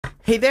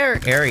Hey there,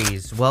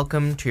 Aries.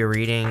 Welcome to your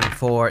reading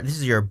this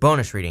is your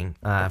bonus reading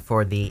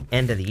for the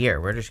end of the year.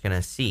 We're just going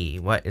to see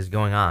what is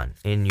going on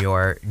in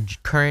your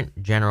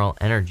current general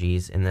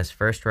energies in this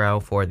first row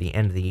for the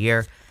end of the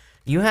year.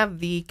 You have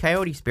the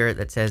coyote spirit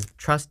that says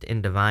trust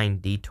in divine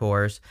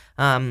detours.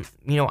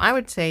 I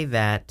would say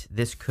that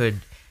this could,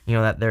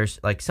 that there's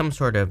like some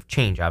sort of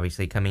change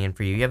obviously coming in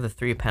for you. You have the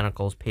Three of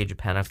Pentacles, Page of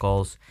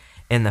Pentacles,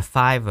 and the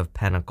Five of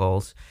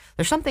Pentacles.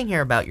 There's something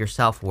here about your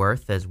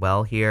self-worth as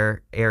well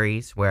here,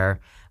 Aries,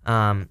 where,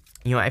 I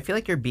feel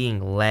like you're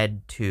being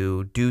led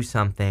to do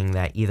something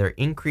that either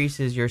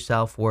increases your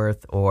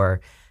self-worth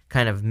or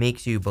kind of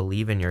makes you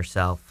believe in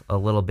yourself a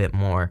little bit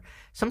more.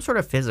 Some sort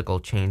of physical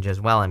change as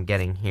well I'm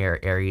getting here,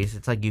 Aries.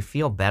 It's like you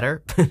feel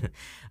better.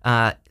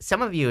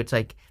 Some of you, it's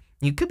like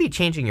you could be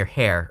changing your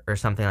hair or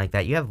something like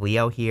that. You have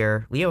Leo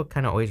here. Leo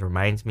kind of always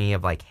reminds me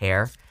of like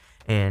hair,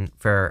 and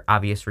for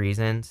obvious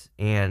reasons.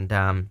 And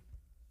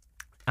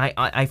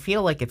I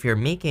feel like if you're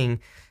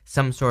making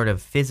some sort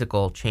of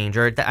physical change,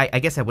 or I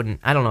guess I don't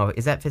know,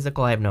 is that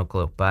physical? I have no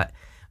clue. But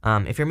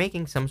if you're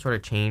making some sort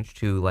of change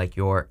to like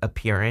your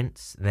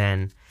appearance,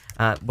 then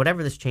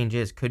whatever this change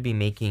is could be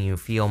making you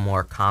feel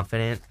more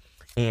confident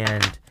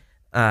and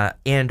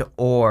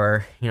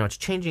or it's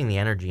changing the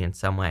energy in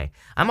some way.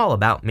 I'm all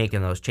about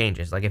making those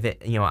changes. Like if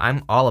it,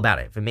 I'm all about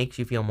it. If it makes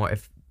you feel more,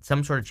 if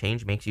some sort of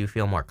change makes you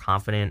feel more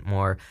confident,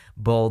 more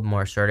bold,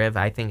 more assertive,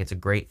 I think it's a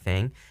great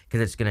thing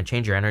because it's going to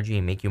change your energy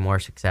and make you more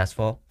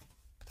successful.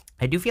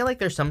 I do feel like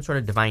there's some sort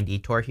of divine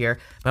detour here,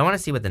 but I want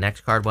to see what the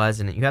next card was.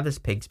 And you have this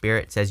pig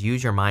spirit. It says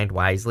use your mind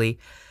wisely.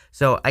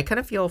 So I kind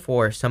of feel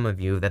for some of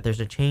you that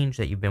there's a change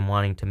that you've been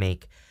wanting to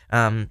make.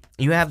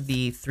 You have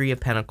the Three of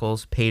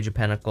Pentacles, Page of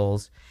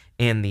Pentacles,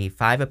 and the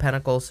Five of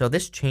Pentacles. So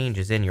this change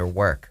is in your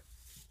work,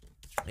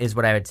 is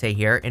what I would say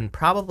here. And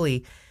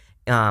probably,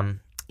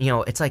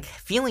 it's like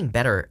feeling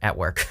better at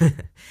work.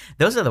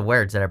 Those are the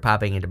words that are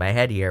popping into my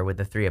head here with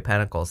the Three of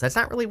Pentacles. That's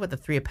not really what the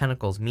Three of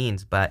Pentacles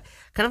means, but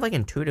kind of like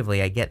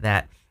intuitively, I get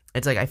that.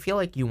 It's like I feel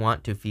like you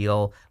want to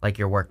feel like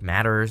your work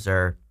matters,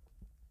 or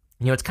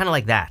it's kind of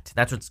like that.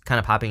 That's what's kind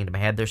of popping into my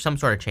head. There's some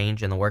sort of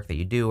change in the work that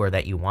you do or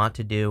that you want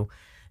to do.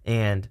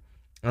 And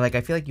like,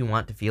 I feel like you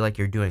want to feel like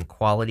you're doing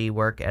quality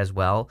work as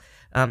well.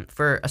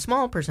 For a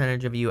small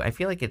percentage of you, I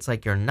feel like it's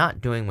like you're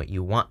not doing what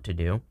you want to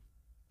do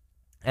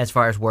as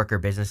far as work or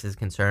business is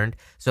concerned.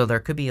 So there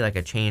could be like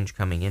a change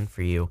coming in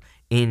for you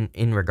in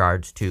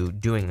regards to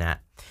doing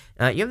that.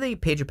 You have the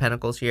Page of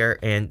Pentacles here,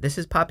 and this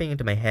is popping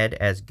into my head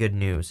as good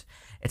news.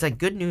 It's like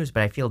good news,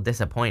 but I feel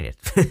disappointed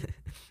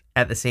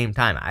at the same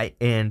time.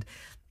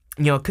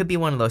 It could be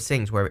one of those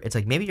things where it's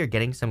like maybe you're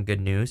getting some good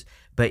news,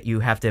 but you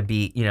have to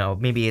be,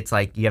 maybe it's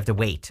like you have to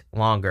wait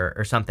longer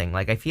or something.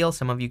 Like I feel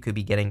some of you could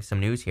be getting some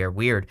news here.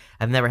 Weird.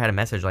 I've never had a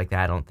message like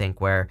that, I don't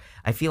think, where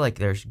I feel like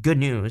there's good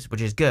news,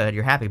 which is good.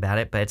 You're happy about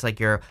it, but it's like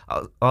you're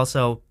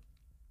also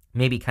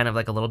maybe kind of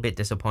like a little bit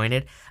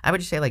disappointed. I would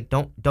just say like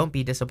don't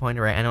be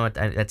disappointed, right? I know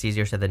that's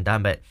easier said than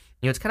done, but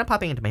it's kind of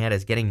popping into my head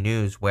as getting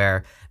news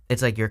where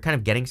it's like you're kind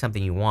of getting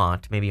something you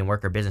want, maybe in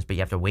work or business, but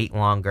you have to wait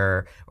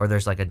longer, or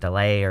there's like a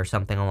delay or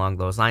something along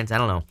those lines. I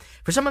don't know.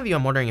 For some of you,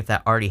 I'm wondering if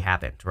that already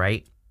happened,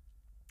 right?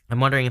 I'm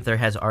wondering if there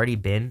has already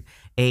been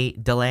a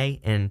delay,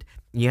 and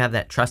you have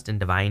that trust in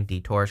divine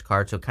detours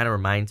card, so it kind of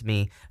reminds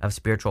me of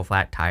spiritual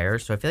flat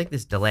tires. So I feel like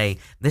this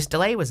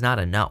delay was not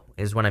a no,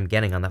 is what I'm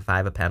getting on the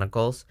Five of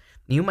Pentacles.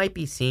 You might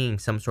be seeing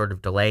some sort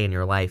of delay in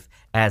your life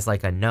as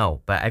like a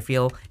no, but I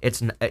feel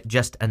it's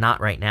just a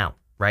not right now,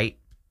 right?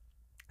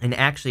 And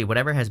actually,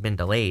 whatever has been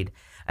delayed,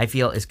 I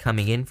feel is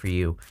coming in for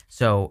you.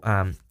 So,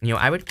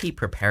 I would keep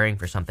preparing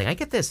for something. I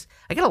get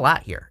a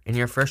lot here in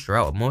your first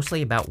row,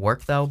 mostly about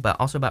work though, but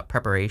also about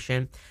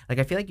preparation. Like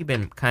I feel like you've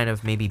been kind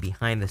of maybe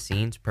behind the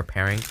scenes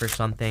preparing for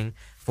something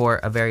for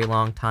a very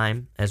long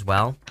time as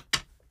well.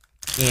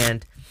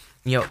 And,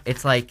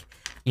 it's like,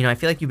 I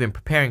feel like you've been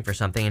preparing for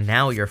something, and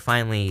now you're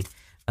finally,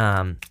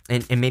 and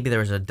maybe there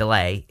was a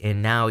delay,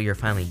 and now you're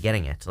finally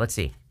getting it. Let's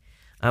see.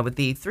 With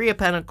the Three of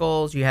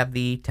Pentacles, you have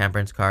the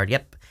Temperance card.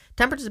 Yep.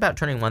 Temperance is about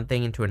turning one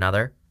thing into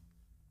another.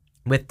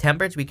 With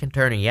Temperance, we can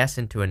turn a yes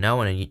into a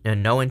no, and a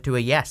no into a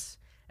yes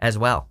as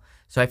well.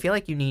 So I feel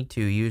like you need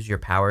to use your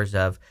powers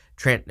of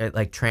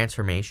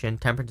transformation.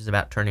 Temperance is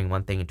about turning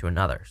one thing into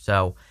another.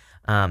 So,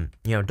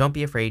 don't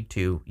be afraid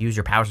to use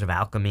your powers of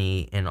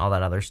alchemy and all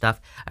that other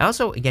stuff. I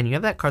also, again, you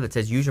have that card that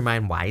says use your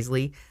mind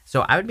wisely.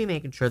 So I would be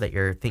making sure that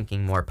you're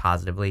thinking more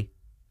positively.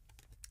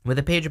 With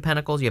the Page of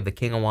Pentacles, you have the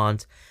King of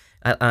Wands.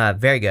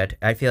 Very good.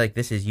 I feel like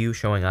this is you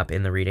showing up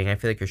in the reading. I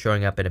feel like you're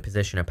showing up in a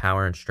position of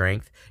power and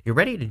strength. You're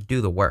ready to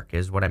do the work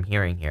is what I'm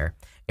hearing here,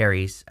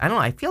 Aries. I don't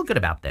know. I feel good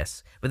about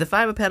this. With the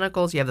Five of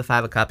Pentacles, you have the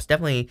Five of Cups.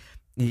 Definitely,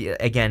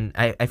 again,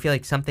 I feel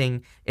like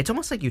it's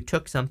almost like you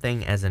took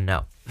something as a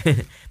no.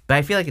 But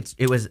I feel like it's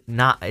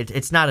not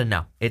a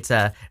no. It's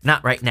a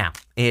not right now.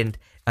 And,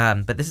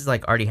 but this is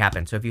like already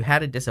happened. So if you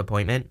had a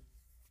disappointment,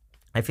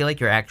 I feel like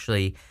you're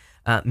actually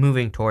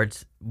moving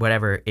towards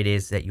whatever it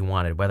is that you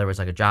wanted, whether it was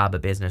like a job, a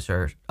business,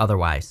 or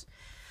otherwise.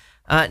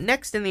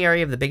 Next, in the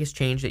area of the biggest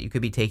change that you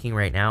could be taking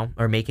right now,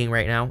 or making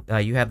right now,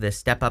 you have this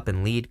Step Up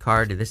and Lead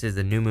card. This is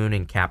the new moon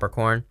in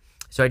Capricorn.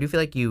 So I do feel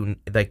like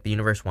the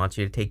universe wants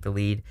you to take the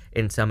lead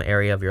in some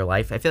area of your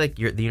life. I feel like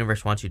the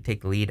universe wants you to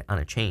take the lead on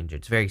a change.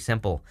 It's very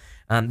simple.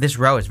 This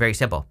row is very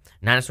simple.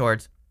 Nine of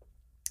Swords.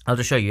 I'll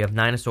just show you. You have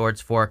Nine of Swords,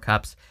 Four of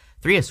Cups,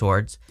 Three of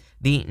Swords.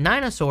 The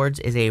Nine of Swords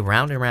is a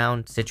round and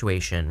round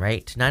situation,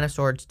 right? Nine of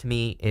Swords to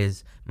me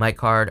is my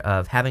card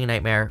of having a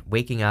nightmare,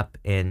 waking up,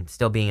 and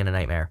still being in a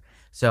nightmare.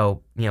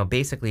 So,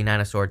 basically Nine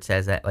of Swords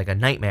says that like a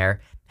nightmare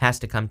has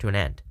to come to an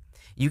end.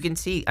 You can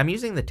see, I'm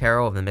using the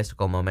Tarot of the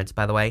Mystical Moments,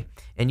 by the way,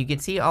 and you can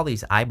see all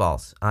these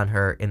eyeballs on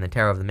her in the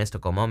Tarot of the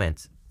Mystical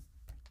Moments.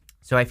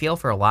 So I feel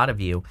for a lot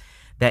of you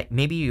that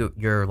maybe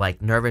you're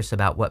like nervous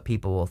about what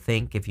people will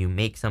think if you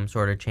make some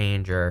sort of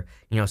change or,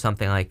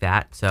 something like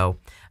that. So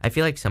I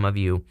feel like some of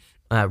you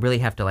really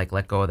have to like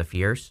let go of the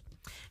fears.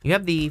 You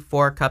have the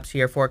Four of Cups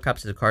here. Four of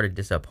Cups is a card of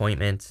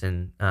disappointments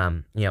and,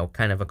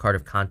 kind of a card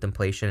of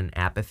contemplation and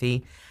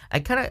apathy. I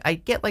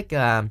get like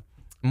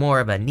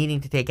more of a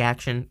needing to take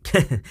action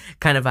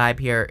kind of vibe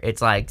here.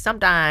 It's like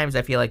sometimes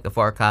I feel like the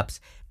Four of Cups,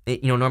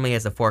 normally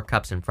has the Four of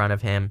Cups in front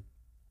of him.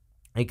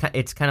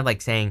 It's kind of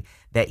like saying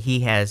that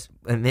he has,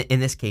 in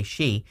this case,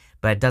 she,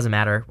 but it doesn't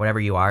matter, whatever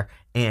you are.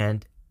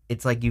 And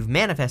it's like you've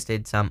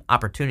manifested some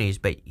opportunities,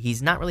 but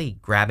he's not really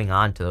grabbing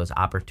on to those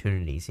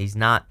opportunities. He's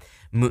not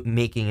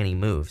making any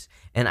moves.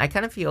 And I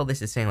kind of feel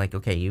this is saying like,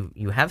 okay,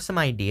 you have some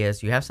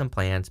ideas, you have some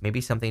plans,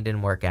 maybe something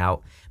didn't work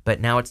out, but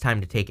now it's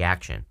time to take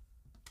action.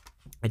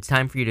 It's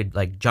time for you to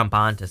like jump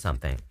onto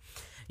something.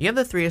 You have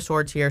the Three of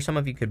Swords here. Some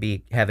of you could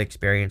have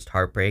experienced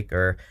heartbreak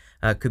or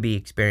could be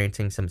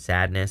experiencing some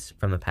sadness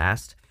from the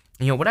past.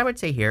 What I would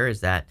say here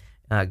is that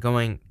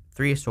going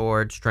Three of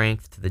Swords,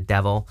 Strength to the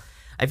Devil,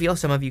 I feel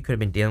some of you could have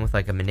been dealing with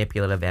like a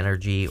manipulative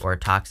energy or a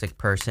toxic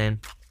person.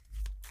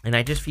 And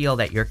I just feel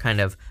that you're kind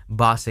of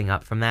bossing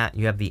up from that.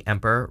 You have the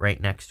Emperor right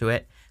next to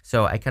it.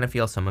 So I kind of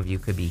feel some of you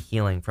could be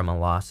healing from a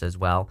loss as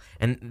well.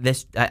 And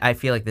I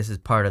feel like this is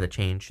part of the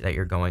change that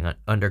you're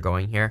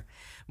undergoing here.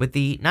 With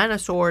the Nine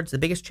of Swords, the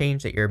biggest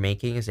change that you're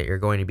making is that you're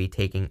going to be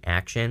taking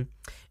action.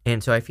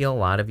 And so I feel a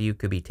lot of you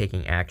could be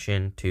taking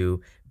action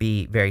to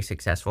be very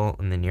successful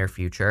in the near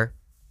future.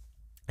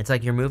 It's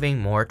like you're moving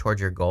more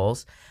towards your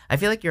goals. I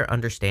feel like you're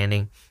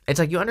understanding. It's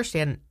like you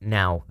understand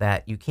now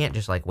that you can't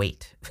just like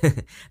wait.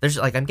 There's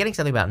like, I'm getting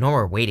something about no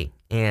more waiting.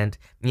 And,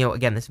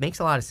 again, this makes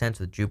a lot of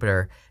sense with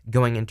Jupiter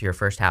going into your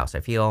first house.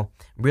 I feel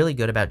really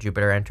good about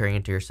Jupiter entering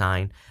into your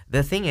sign.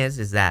 The thing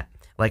is that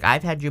like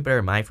I've had Jupiter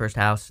in my first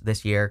house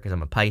this year because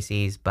I'm a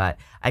Pisces, but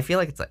I feel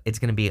like it's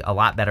going to be a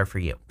lot better for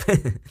you.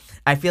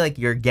 I feel like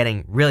you're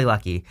getting really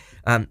lucky,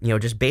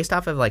 just based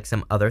off of like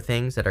some other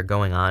things that are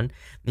going on.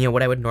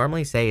 What I would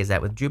normally say is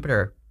that with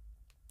Jupiter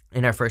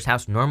in our first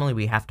house, normally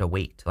we have to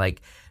wait.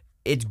 Like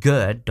it's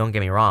good, don't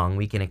get me wrong,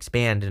 we can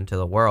expand into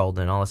the world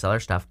and all this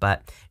other stuff,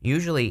 but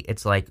usually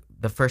it's like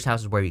the first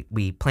house is where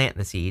we plant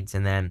the seeds,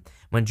 and then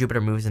when Jupiter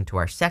moves into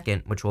our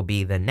second, which will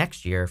be the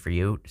next year for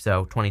you,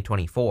 so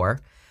 2024,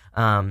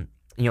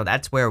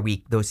 that's where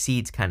those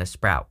seeds kind of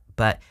sprout.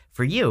 But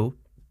for you,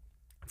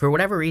 for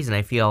whatever reason,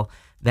 I feel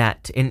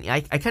that, and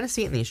I kind of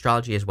see it in the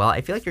astrology as well,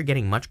 I feel like you're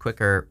getting much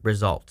quicker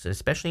results,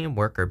 especially in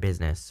work or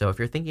business. So if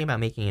you're thinking about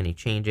making any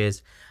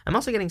changes, I'm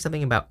also getting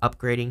something about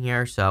upgrading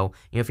here. So,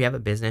 if you have a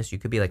business, you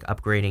could be like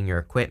upgrading your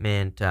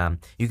equipment,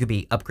 you could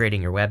be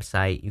upgrading your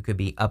website, you could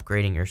be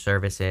upgrading your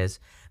services.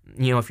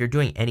 If you're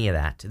doing any of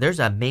that, there's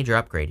a major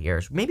upgrade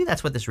here. Maybe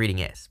that's what this reading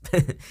is.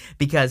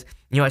 Because,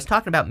 I was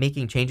talking about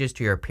making changes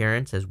to your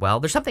appearance as well.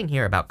 There's something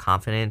here about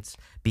confidence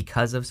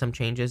because of some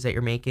changes that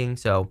you're making.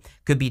 So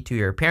could be to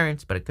your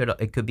appearance, but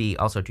it could be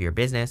also to your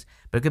business,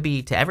 but it could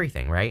be to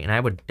everything, right? And I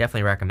would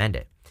definitely recommend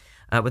it.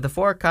 With the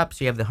Four of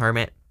Cups, you have the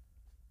Hermit.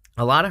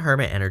 A lot of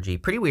Hermit energy.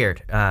 Pretty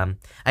weird.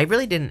 I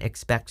really didn't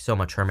expect so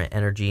much Hermit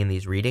energy in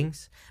these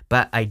readings,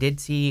 but I did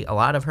see a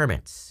lot of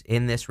Hermits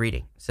in this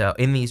reading. So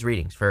in these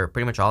readings for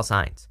pretty much all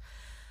signs.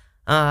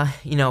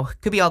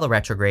 Could be all the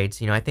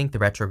retrogrades. I think the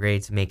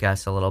retrogrades make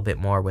us a little bit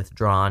more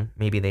withdrawn.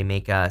 Maybe they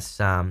make us,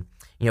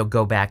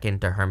 go back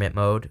into Hermit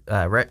mode.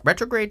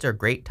 Retrogrades are a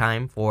great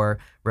time for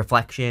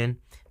reflection.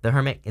 The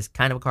Hermit is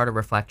kind of a card of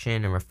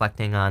reflection and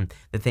reflecting on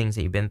the things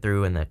that you've been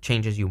through and the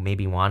changes you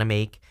maybe want to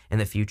make in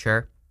the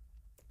future.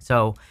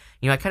 So,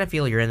 I kind of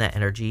feel you're in that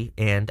energy,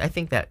 and I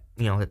think that,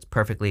 it's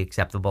perfectly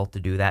acceptable to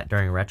do that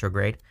during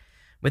retrograde.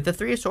 With the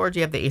Three of Swords,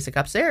 you have the Ace of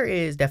Cups. There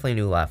is definitely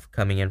new love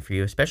coming in for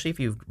you, especially if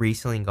you've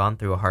recently gone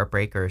through a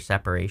heartbreak or a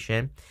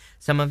separation.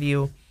 For some of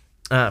you,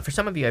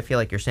 I feel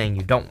like you're saying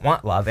you don't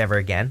want love ever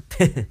again.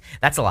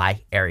 That's a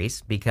lie,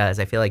 Aries, because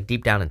I feel like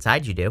deep down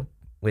inside you do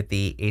with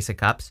the Ace of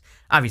Cups.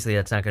 Obviously,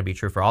 that's not going to be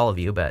true for all of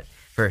you, but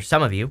for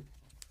some of you,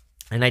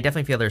 and I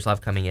definitely feel there's love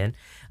coming in.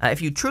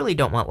 If you truly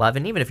don't want love,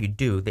 and even if you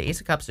do, the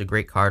Ace of Cups is a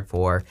great card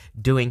for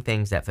doing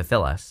things that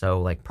fulfill us.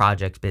 So like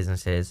projects,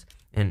 businesses,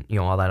 and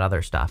all that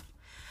other stuff.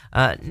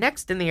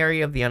 Next, in the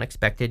area of the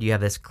unexpected, you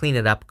have this Clean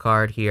It Up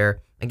card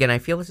here. Again, I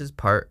feel this is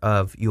part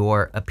of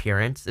your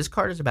appearance. This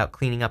card is about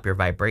cleaning up your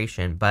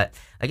vibration, but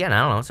again, I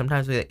don't know.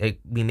 Sometimes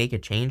we make a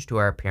change to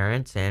our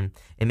appearance and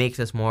it makes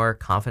us more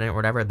confident or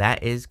whatever.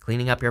 That is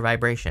cleaning up your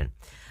vibration.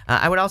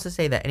 I would also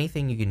say that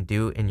anything you can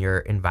do in your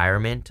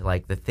environment,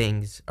 like the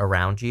things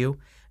around you,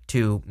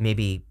 to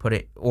maybe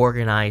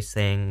organize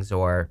things,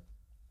 or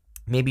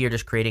maybe you're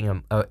just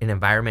creating an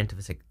environment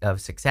of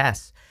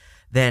success,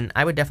 then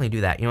I would definitely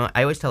do that.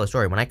 I always tell a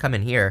story. When I come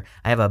in here,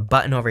 I have a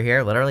button over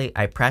here. Literally,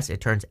 I press, it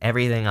turns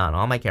everything on,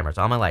 all my cameras,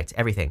 all my lights,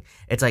 everything.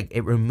 It's like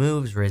it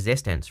removes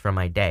resistance from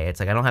my day.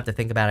 It's like I don't have to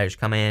think about it. I just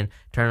come in,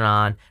 turn it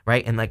on,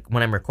 right? And like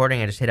when I'm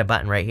recording, I just hit a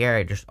button right here.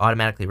 It just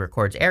automatically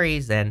records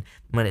Aries. Then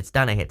when it's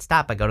done, I hit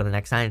stop. I go to the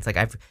next sign. It's like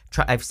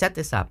I've set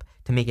this up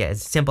to make it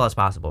as simple as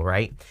possible,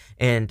 right?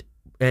 And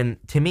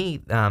to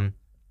me,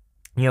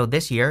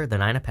 this year, the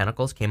Nine of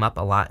Pentacles came up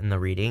a lot in the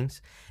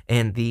readings,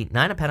 and the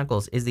Nine of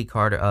Pentacles is the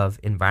card of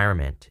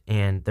environment,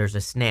 and there's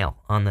a snail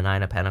on the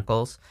Nine of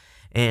Pentacles,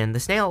 and the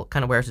snail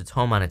kind of wears its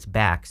home on its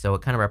back, so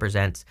it kind of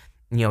represents,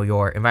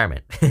 your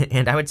environment.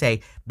 And I would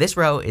say this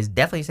row is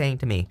definitely saying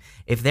to me,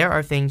 if there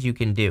are things you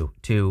can do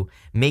to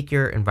make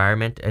your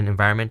environment an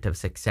environment of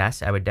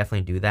success, I would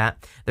definitely do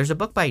that. There's a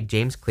book by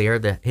James Clear,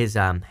 his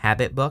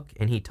habit book,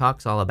 and he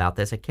talks all about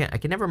this. I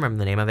can never remember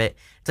the name of it.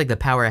 It's like The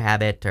Power of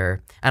Habit,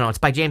 or I don't know. It's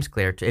by James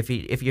Clear.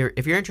 If you're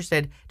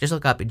interested, just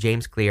look up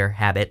James Clear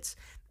Habits,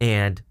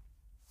 and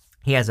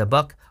he has a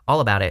book all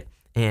about it.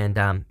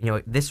 And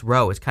this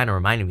row is kind of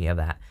reminding me of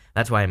that.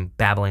 That's why I'm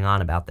babbling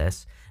on about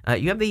this.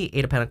 You have the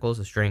Eight of Pentacles,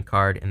 the Strength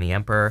card, and the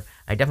Emperor.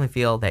 I definitely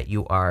feel that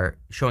you are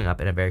showing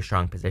up in a very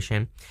strong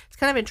position. It's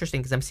kind of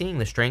interesting because I'm seeing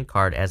the Strength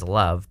card as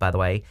love, by the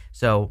way.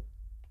 So,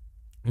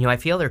 I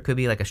feel there could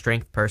be like a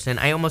Strength person.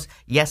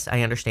 Yes,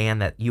 I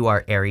understand that you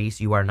are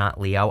Aries, you are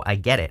not Leo. I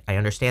get it. I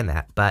understand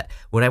that. But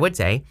what I would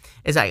say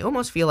is I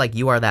almost feel like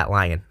you are that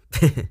lion.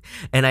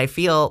 And I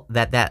feel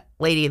that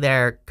lady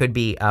there could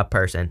be a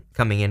person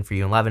coming in for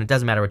you in love. And it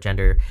doesn't matter what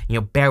gender.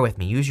 Bear with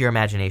me. Use your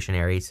imagination,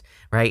 Aries,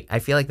 right? I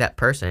feel like that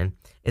person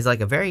is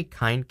like a very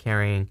kind,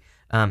 caring,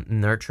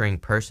 nurturing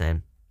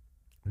person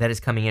that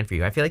is coming in for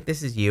you. I feel like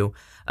this is you.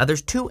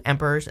 There's two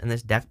Emperors in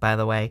this deck, by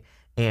the way,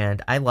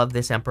 and I love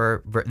this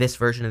Emperor, this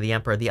version of the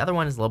Emperor. The other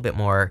one is a little bit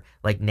more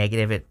like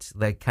negative. It's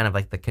like kind of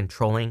like the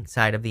controlling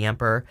side of the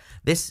Emperor.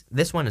 This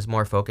one is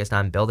more focused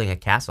on building a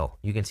castle.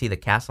 You can see the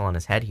castle on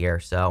his head here.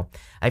 So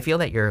I feel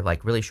that you're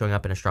like really showing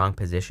up in a strong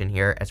position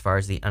here as far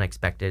as the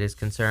unexpected is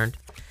concerned.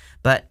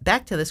 But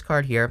back to this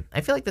card here,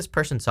 I feel like this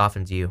person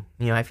softens you.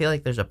 I feel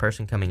like there's a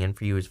person coming in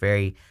for you who's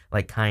very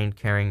like kind,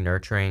 caring,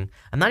 nurturing.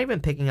 I'm not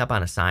even picking up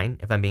on a sign,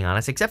 if I'm being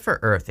honest, except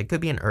for Earth. It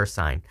could be an Earth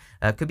sign.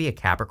 It could be a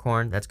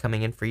Capricorn that's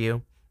coming in for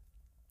you.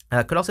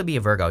 It could also be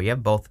a Virgo. You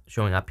have both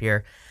showing up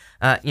here.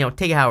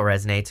 Take it how it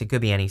resonates. It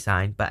could be any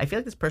sign, but I feel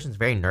like this person's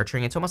very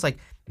nurturing. It's almost like,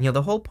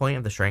 the whole point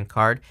of the Strength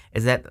card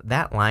is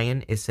that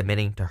lion is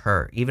submitting to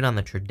her. Even on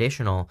the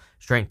traditional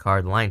Strength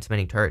card, the lion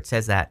submitting to her, it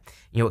says that,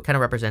 it kind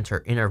of represents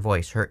her inner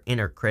voice, her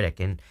inner critic,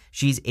 and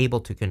she's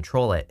able to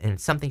control it. And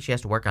it's something she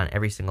has to work on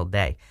every single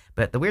day.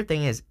 But the weird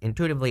thing is,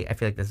 intuitively, I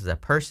feel like this is a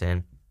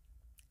person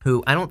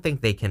who I don't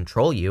think they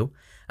control you.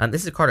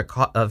 This is a card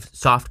of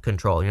soft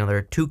control. There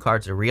are two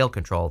cards of real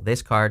control,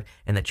 this card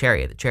and the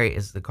Chariot. The Chariot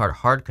is the card of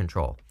hard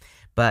control.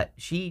 But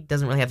she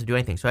doesn't really have to do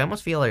anything. So I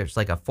almost feel there's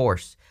like a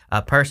force,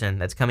 a person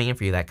that's coming in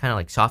for you that kind of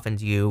like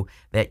softens you,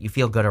 that you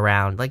feel good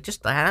around. Like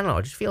I don't know,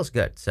 it just feels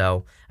good.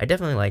 So I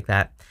definitely like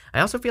that. I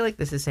also feel like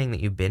this is saying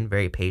that you've been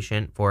very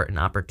patient for an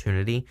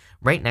opportunity.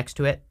 Right next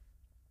to it,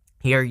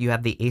 here you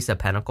have the Ace of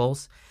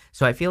Pentacles.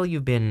 So I feel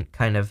you've been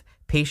kind of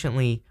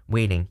patiently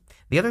waiting.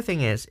 The other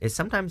thing is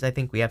sometimes I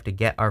think we have to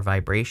get our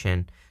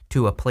vibration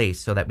to a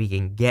place so that we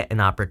can get an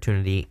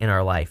opportunity in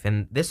our life.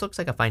 And this looks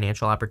like a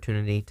financial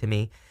opportunity to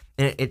me.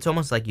 And it's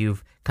almost like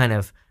you've kind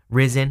of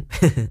risen,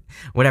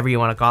 whatever you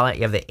want to call it.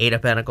 You have the Eight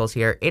of Pentacles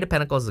here. Eight of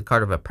Pentacles is the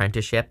card of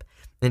apprenticeship.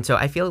 And so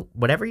I feel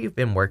whatever you've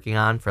been working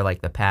on for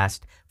like the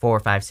past 4,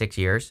 5, 6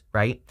 years,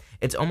 right?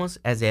 It's almost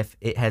as if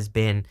it has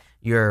been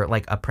your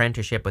like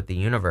apprenticeship with the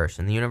universe.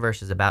 And the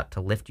universe is about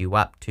to lift you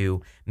up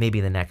to maybe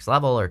the next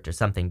level or to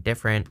something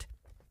different.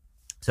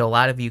 So a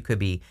lot of you could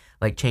be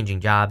like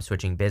changing jobs,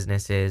 switching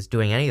businesses,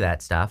 doing any of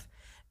that stuff.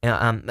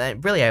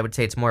 Really, I would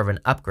say it's more of an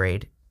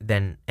upgrade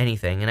than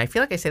anything. And I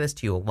feel like I say this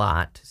to you a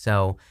lot.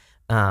 So,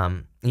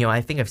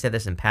 I think I've said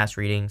this in past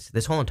readings.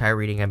 This whole entire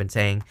reading I've been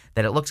saying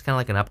that it looks kind of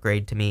like an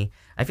upgrade to me.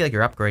 I feel like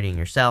you're upgrading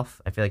yourself.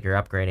 I feel like you're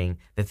upgrading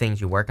the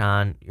things you work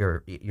on,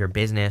 your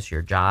business,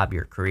 your job,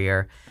 your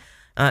career.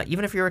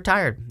 Even if you're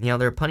retired,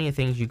 there are plenty of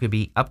things you could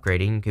be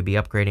upgrading. You could be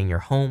upgrading your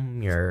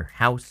home, your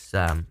house,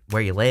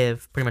 where you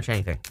live, pretty much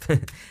anything.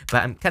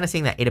 But I'm kind of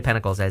seeing that Eight of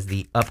Pentacles as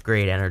the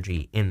upgrade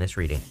energy in this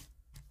reading.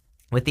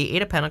 With the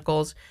Eight of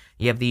Pentacles,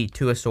 you have the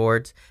Two of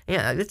Swords.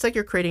 Yeah, it's like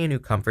you're creating a new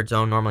comfort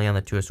zone. Normally on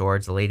the Two of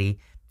Swords, the lady,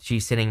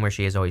 she's sitting where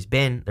she has always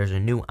been. There's a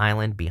new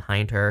island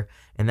behind her,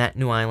 and that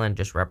new island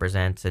just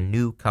represents a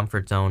new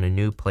comfort zone, a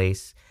new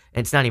place.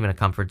 It's not even a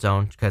comfort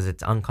zone because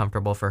it's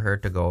uncomfortable for her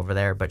to go over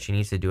there, but she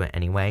needs to do it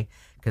anyway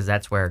because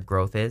that's where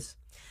growth is.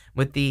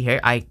 With the here,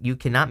 you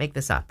cannot make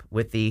this up.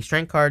 With the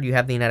Strength card, you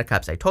have the Knight of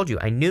Cups. I told you,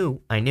 I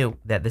knew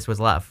that this was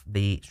love.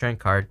 The Strength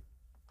card.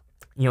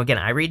 Again,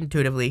 I read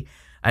intuitively.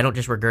 I don't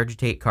just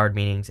regurgitate card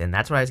meanings, and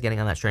that's what I was getting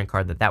on that Strength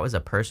card, that was a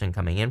person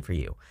coming in for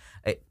you.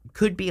 It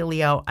could be a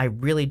Leo. I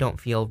really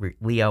don't feel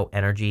Leo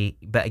energy,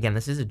 but again,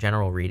 this is a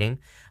general reading.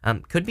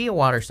 Could be a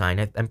water sign.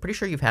 I'm pretty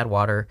sure you've had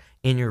water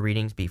in your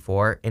readings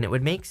before, and it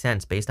would make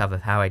sense based off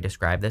of how I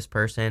describe this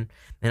person.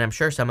 And I'm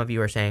sure some of you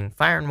are saying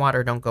fire and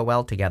water don't go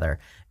well together.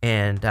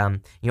 And,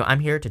 I'm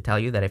here to tell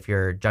you that if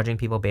you're judging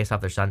people based off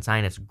their sun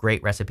sign, it's a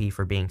great recipe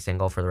for being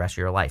single for the rest of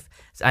your life.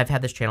 So I've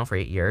had this channel for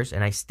 8 years,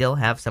 and I still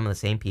have some of the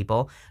same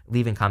people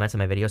leaving comments on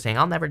my videos saying,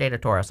 I'll never date a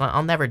Taurus.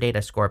 I'll never date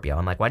a Scorpio.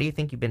 I'm like, why do you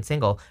think you've been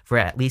single for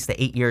at least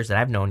the 8 years that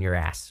I've known your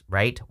ass,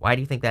 right? Why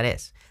do you think that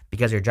is?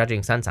 Because you're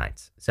judging sun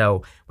signs.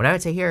 So what I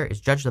would say here is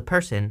judge the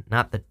person,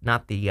 not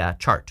the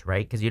chart,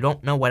 right? Because you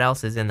don't know what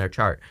else is in their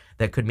chart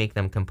that could make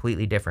them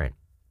completely different.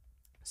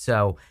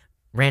 So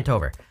rant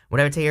over. What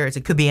I would say here is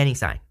it could be any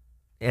sign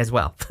as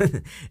well.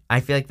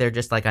 I feel like they're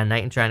just like a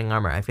knight in shining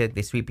armor. I feel like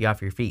they sweep you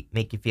off your feet,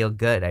 make you feel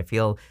good. I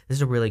feel this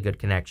is a really good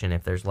connection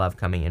if there's love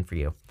coming in for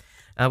you.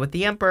 With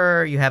the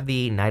Emperor, you have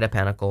the Knight of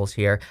Pentacles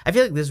here. I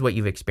feel like this is what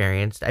you've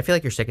experienced. I feel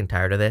like you're sick and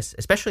tired of this,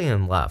 especially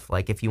in love.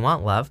 Like if you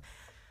want love,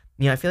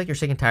 I feel like you're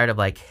sick and tired of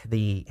like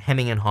the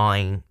hemming and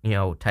hawing,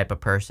 type of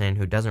person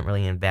who doesn't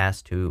really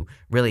invest, who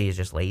really is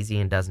just lazy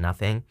and does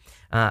nothing.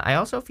 I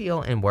also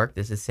feel in work,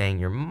 this is saying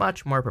you're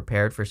much more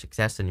prepared for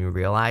success than you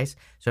realize.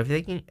 So if you're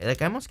thinking,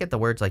 like I almost get the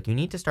words like you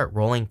need to start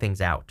rolling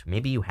things out.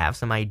 Maybe you have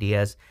some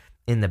ideas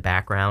in the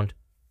background.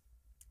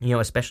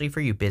 Especially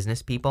for you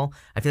business people,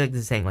 I feel like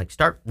this is saying, like,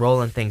 start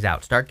rolling things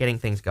out. Start getting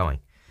things going.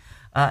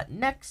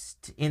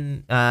 Next,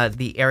 in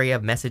the area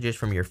of messages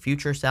from your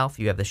future self,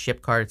 you have the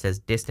ship card. It says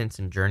distance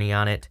and journey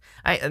on it.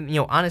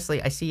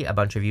 Honestly, I see a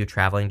bunch of you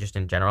traveling just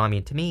in general. I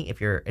mean, to me,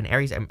 if you're an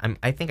Aries,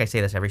 I think I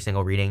say this every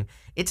single reading,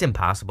 it's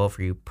impossible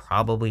for you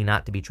probably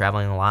not to be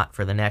traveling a lot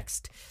for the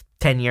next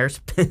 10 years,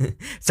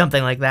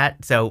 something like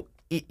that. So,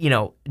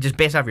 just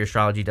based off your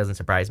astrology doesn't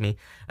surprise me.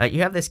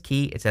 You have this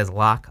key. It says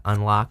lock,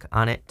 unlock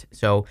on it.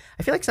 So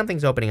I feel like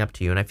something's opening up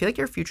to you. And I feel like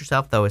your future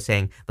self, though, is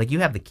saying, like, you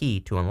have the key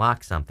to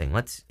unlock something.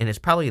 And it's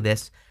probably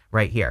this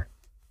right here.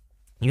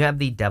 You have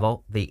the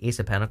Devil, the Ace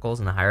of Pentacles,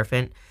 and the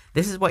Hierophant.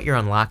 This is what you're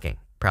unlocking,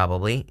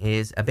 probably,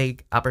 is a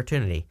big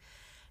opportunity.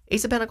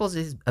 Ace of Pentacles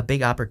is a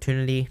big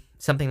opportunity,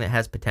 something that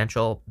has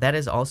potential. That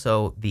is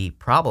also the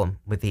problem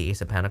with the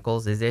Ace of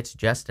Pentacles, is it's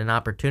just an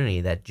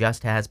opportunity that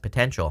just has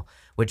potential,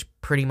 which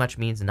pretty much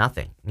means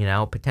nothing.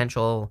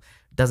 Potential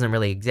doesn't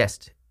really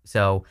exist.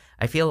 So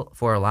I feel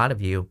for a lot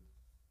of you,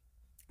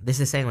 this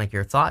is saying like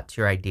your thoughts,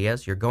 your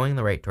ideas, you're going in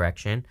the right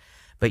direction,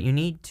 but you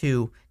need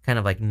to kind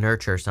of like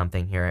nurture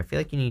something here. I feel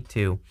like you need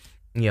to,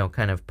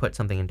 kind of put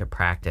something into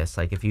practice.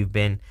 Like if you've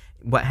been,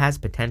 what has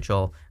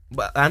potential,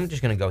 well, I'm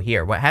just going to go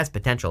here. What has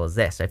potential is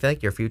this. I feel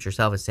like your future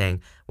self is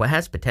saying what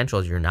has potential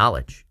is your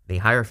knowledge, the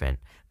Hierophant.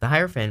 The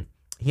Hierophant,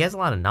 he has a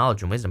lot of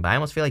knowledge and wisdom, but I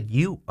almost feel like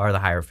you are the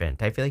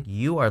Hierophant. I feel like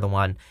you are the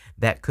one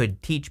that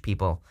could teach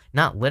people,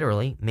 not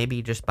literally,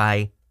 maybe just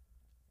by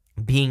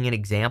being an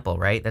example,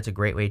 right? That's a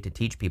great way to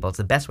teach people. It's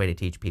the best way to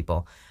teach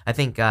people. I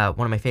think one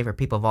of my favorite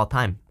people of all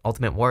time,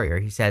 Ultimate Warrior,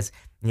 he says,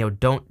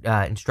 don't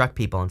instruct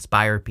people,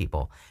 inspire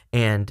people.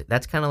 And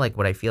that's kind of like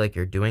what I feel like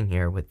you're doing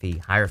here with the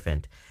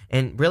Hierophant.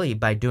 And really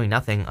by doing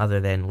nothing other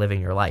than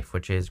living your life,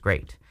 which is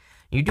great.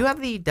 You do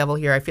have the Devil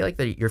here. I feel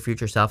like your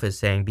future self is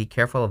saying, be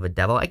careful of a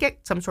devil. I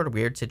get some sort of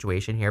weird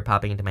situation here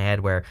popping into my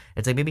head where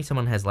it's like maybe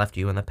someone has left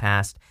you in the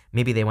past.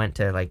 Maybe they went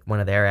to like one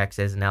of their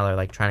exes and now they're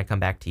like trying to come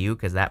back to you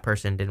because that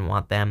person didn't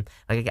want them.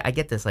 Like I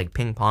get this like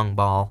ping pong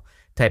ball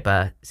type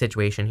of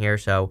situation here.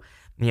 So,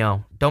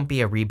 don't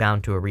be a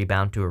rebound to a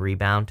rebound to a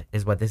rebound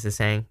is what this is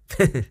saying,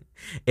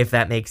 if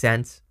that makes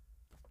sense.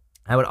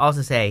 I would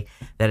also say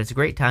that it's a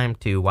great time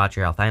to watch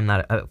your health.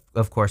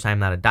 Of course, I'm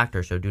not a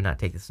doctor, so do not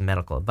take this as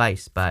medical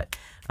advice. But,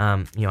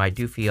 I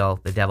do feel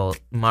the Devil,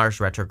 Mars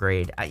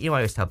retrograde. I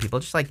always tell people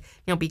just like,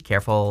 be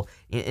careful.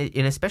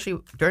 And especially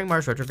during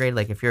Mars retrograde,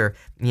 like if you're,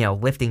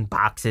 lifting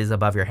boxes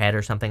above your head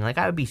or something, like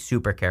I would be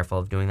super careful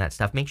of doing that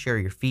stuff. Make sure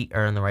your feet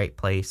are in the right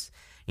place,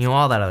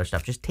 all that other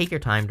stuff. Just take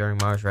your time during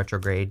Mars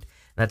retrograde.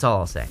 That's all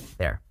I'll say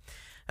there.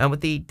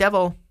 With the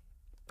Devil,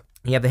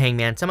 you have the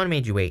Hangman. Someone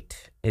made you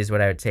wait, is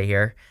what I would say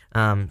here.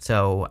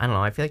 So, I don't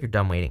know. I feel like you're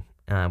done waiting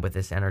with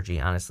this energy,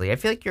 honestly. I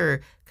feel like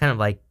you're kind of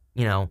like,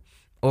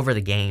 over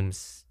the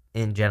games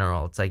in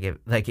general. It's like,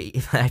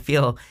 I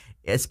feel,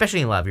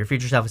 especially in love, your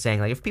future self is saying,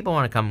 like, if people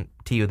want to come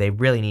to you, they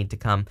really need to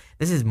come.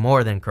 This is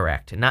more than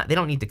correct. They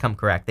don't need to come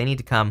correct. They need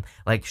to come,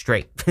 like,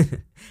 straight.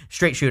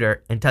 Straight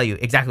shooter and tell you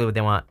exactly what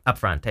they want up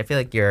front. I feel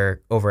like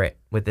you're over it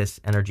with this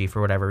energy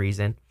for whatever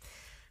reason.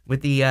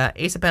 With the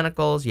Ace of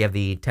Pentacles, you have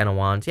the Ten of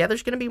Wands. Yeah,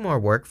 there's going to be more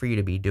work for you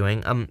to be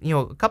doing.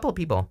 A couple of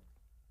people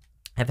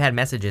have had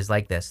messages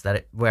like this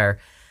where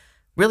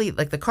really,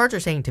 like, the cards are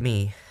saying to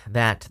me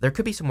that there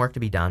could be some work to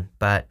be done,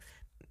 but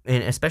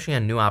especially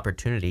on new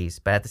opportunities,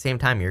 but at the same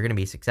time, you're going to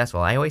be successful.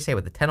 I always say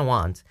with the Ten of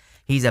Wands,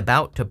 he's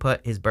about to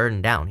put his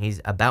burden down. He's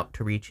about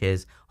to reach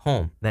his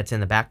home that's in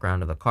the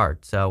background of the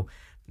card. So,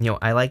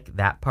 I like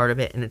that part of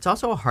it. And it's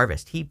also a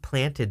harvest. He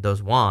planted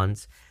those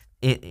wands,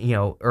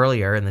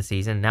 earlier in the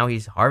season. Now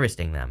he's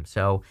harvesting them.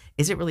 So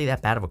is it really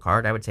that bad of a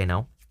card? I would say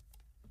no.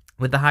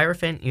 With the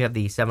Hierophant, you have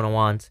the Seven of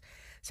Wands.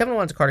 Seven of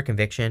Wands is a card of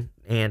conviction,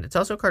 and it's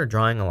also a card of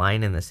drawing a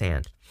line in the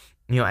sand.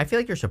 I feel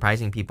like you're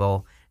surprising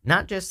people,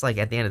 not just like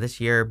at the end of this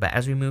year, but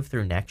as we move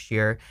through next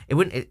year.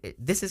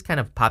 This is kind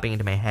of popping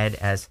into my head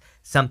as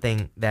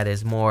something that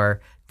is more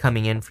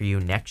coming in for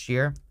you next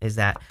year, is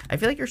that I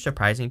feel like you're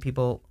surprising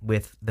people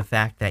with the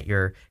fact that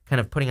you're kind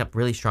of putting up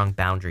really strong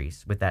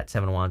boundaries with that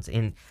Seven of Wands.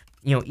 And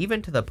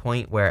even to the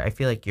point where I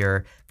feel like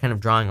you're kind of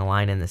drawing a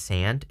line in the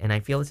sand, and I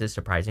feel this is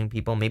surprising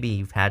people. Maybe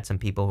you've had some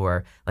people who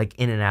are like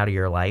in and out of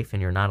your life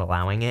and you're not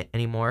allowing it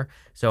anymore.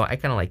 So I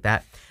kind of like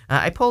that.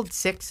 I pulled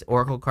 6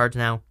 oracle cards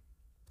now.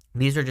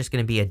 These are just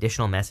going to be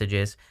additional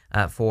messages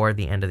for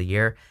the end of the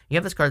year. You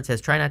have this card that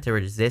says, try not to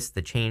resist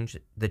the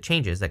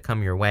changes that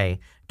come your way.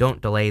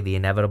 Don't delay the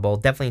inevitable.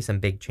 Definitely some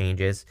big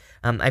changes.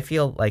 I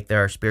feel like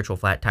there are spiritual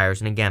flat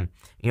tires. And again,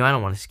 I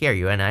don't want to scare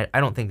you, and I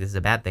don't think this is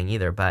a bad thing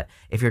either, but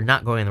if you're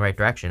not going in the right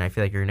direction, I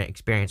feel like you're going to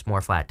experience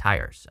more flat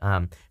tires.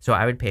 So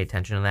I would pay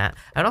attention to that.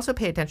 I would also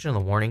pay attention to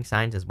the warning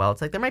signs as well.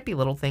 It's like there might be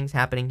little things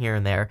happening here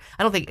and there.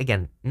 I don't think,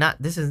 again,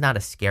 this is not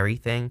a scary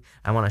thing.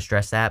 I want to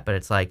stress that, but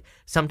it's like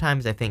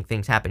sometimes I think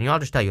things happen. I'll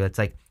just tell you, it's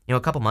like, a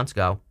couple months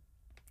ago,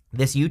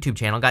 this YouTube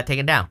channel got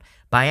taken down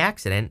by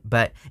accident,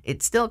 but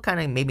it still kind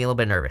of made me a little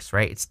bit nervous,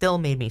 right? It still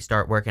made me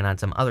start working on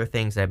some other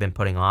things that I've been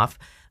putting off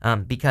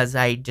because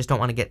I just don't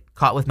want to get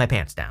caught with my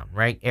pants down,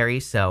 right,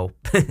 Aries? So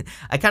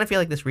I kind of feel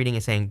like this reading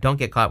is saying don't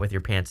get caught with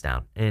your pants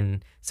down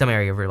in some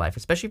area of your life,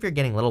 especially if you're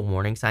getting little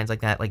warning signs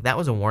like that. Like that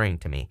was a warning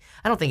to me.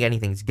 I don't think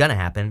anything's going to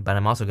happen, but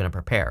I'm also going to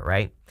prepare,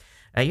 right?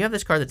 You have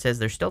this card that says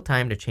there's still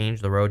time to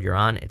change the road you're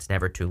on. It's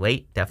never too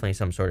late. Definitely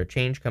some sort of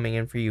change coming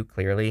in for you,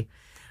 clearly.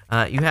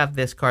 You have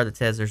this card that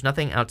says there's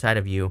nothing outside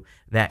of you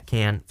that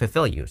can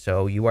fulfill you.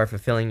 So you are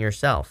fulfilling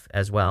yourself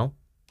as well.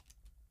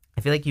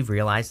 I feel like you've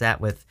realized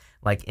that with,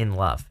 like, in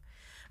love.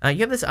 You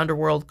have this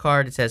Underworld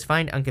card. It says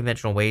find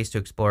unconventional ways to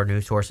explore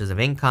new sources of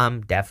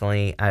income.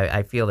 Definitely,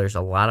 I feel there's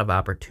a lot of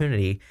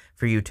opportunity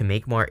for you to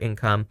make more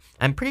income.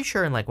 I'm pretty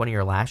sure in, like, one of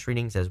your last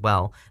readings as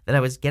well that I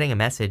was getting a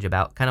message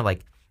about kind of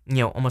like,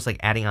 almost like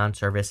adding on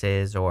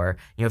services, or,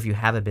 if you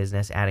have a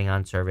business, adding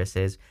on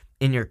services.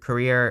 In your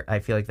career, I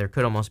feel like there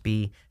could almost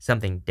be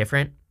something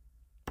different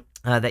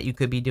that you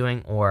could be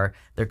doing, or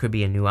there could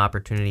be a new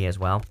opportunity as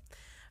well.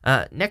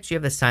 Next, you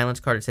have the Silence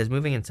card. It says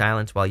moving in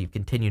silence while you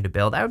continue to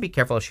build. I would be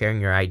careful of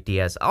sharing your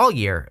ideas all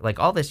year, like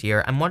all this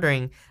year. I'm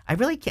wondering, I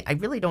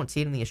really don't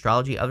see it in the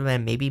astrology, other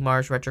than maybe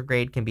Mars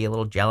retrograde can be a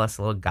little jealous,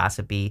 a little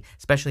gossipy,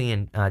 especially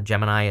in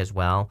Gemini as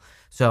well.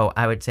 So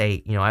I would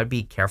say, I would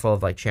be careful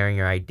of like sharing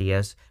your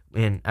ideas,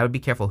 and I would be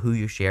careful who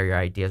you share your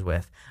ideas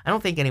with. I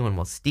don't think anyone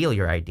will steal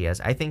your ideas.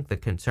 I think the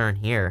concern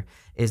here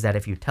is that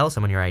if you tell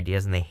someone your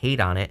ideas and they hate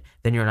on it,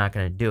 then you're not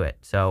going to do it.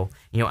 So,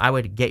 I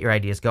would get your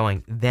ideas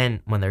going.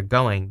 Then when they're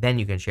going, then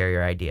you can share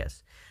your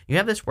ideas. You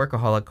have this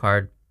Workaholic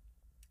card.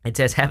 It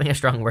says having a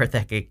strong work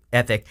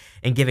ethic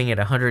and giving it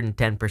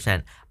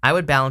 110%. I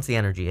would balance the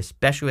energy,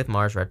 especially with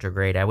Mars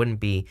retrograde. I wouldn't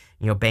be,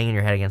 banging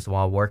your head against the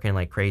wall, working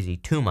like crazy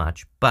too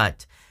much.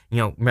 But,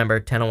 remember,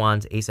 10 of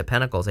Wands, Ace of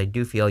Pentacles. I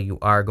do feel you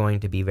are going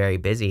to be very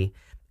busy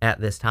at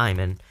this time.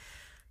 And,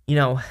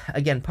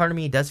 again, part of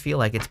me does feel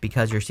like it's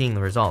because you're seeing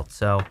the results.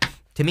 So,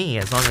 to me,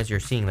 as long as you're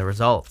seeing the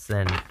results,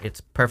 then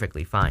it's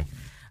perfectly fine.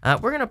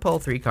 We're going to pull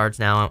 3 cards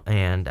now,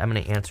 and I'm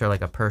going to answer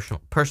like a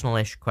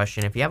personal-ish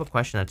question. If you have a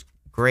question, that's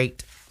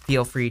great.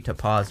 Feel free to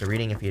pause the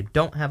reading. If you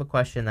don't have a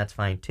question, that's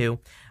fine too.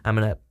 I'm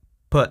going to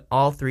put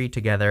all 3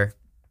 together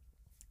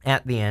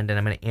at the end, and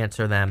I'm going to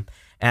answer them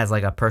as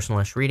like a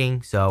personalish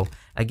reading. So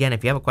again,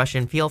 if you have a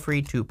question, feel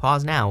free to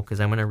pause now, because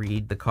I'm going to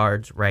read the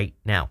cards right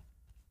now.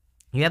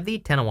 You have the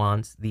 10 of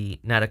Wands, the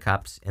Knight of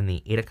Cups, and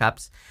the 8 of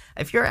Cups.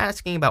 If you're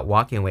asking about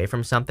walking away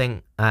from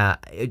something,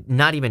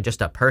 not even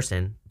just a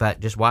person,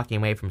 but just walking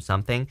away from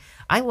something,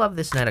 I love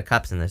this Knight of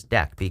Cups in this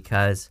deck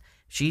because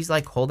she's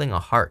like holding a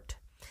heart.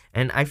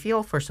 And I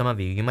feel for some of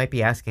you, you might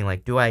be asking,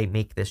 like, do I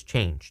make this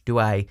change? Do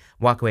I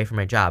walk away from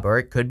my job? Or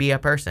it could be a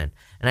person.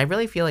 And I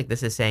really feel like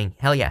this is saying,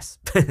 hell yes.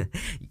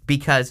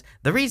 Because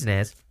the reason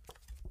is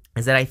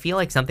that I feel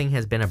like something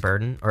has been a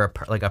burden, or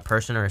like a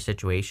person or a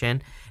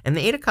situation. And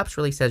the 8 of Cups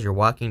really says you're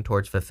walking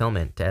towards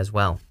fulfillment as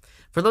well.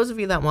 For those of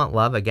you that want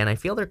love, again, I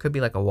feel there could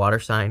be like a water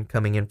sign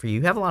coming in for you.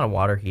 You have a lot of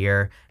water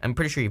here. I'm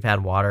pretty sure you've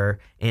had water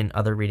in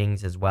other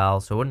readings as well,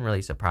 so it wouldn't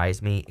really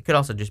surprise me. It could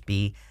also just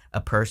be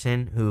a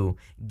person who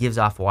gives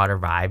off water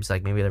vibes,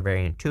 like maybe they're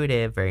very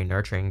intuitive, very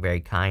nurturing, very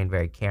kind,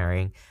 very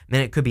caring. I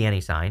mean, it could be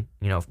any sign,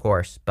 of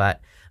course,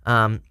 but,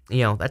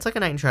 that's like a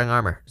knight in shining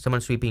armor,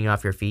 someone sweeping you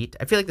off your feet.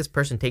 I feel like this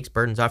person takes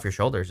burdens off your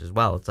shoulders as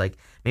well. It's like,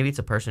 maybe it's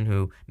a person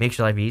who makes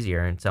your life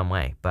easier in some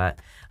way, but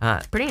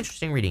pretty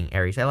interesting reading,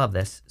 Aries. I love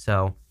this,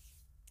 so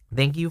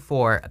thank you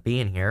for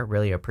being here.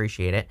 Really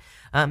appreciate it.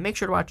 Make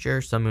sure to watch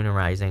your Sun, Moon, and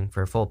Rising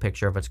for a full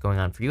picture of what's going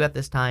on for you at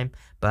this time.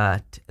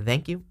 But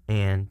thank you,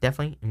 and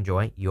definitely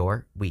enjoy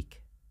your week.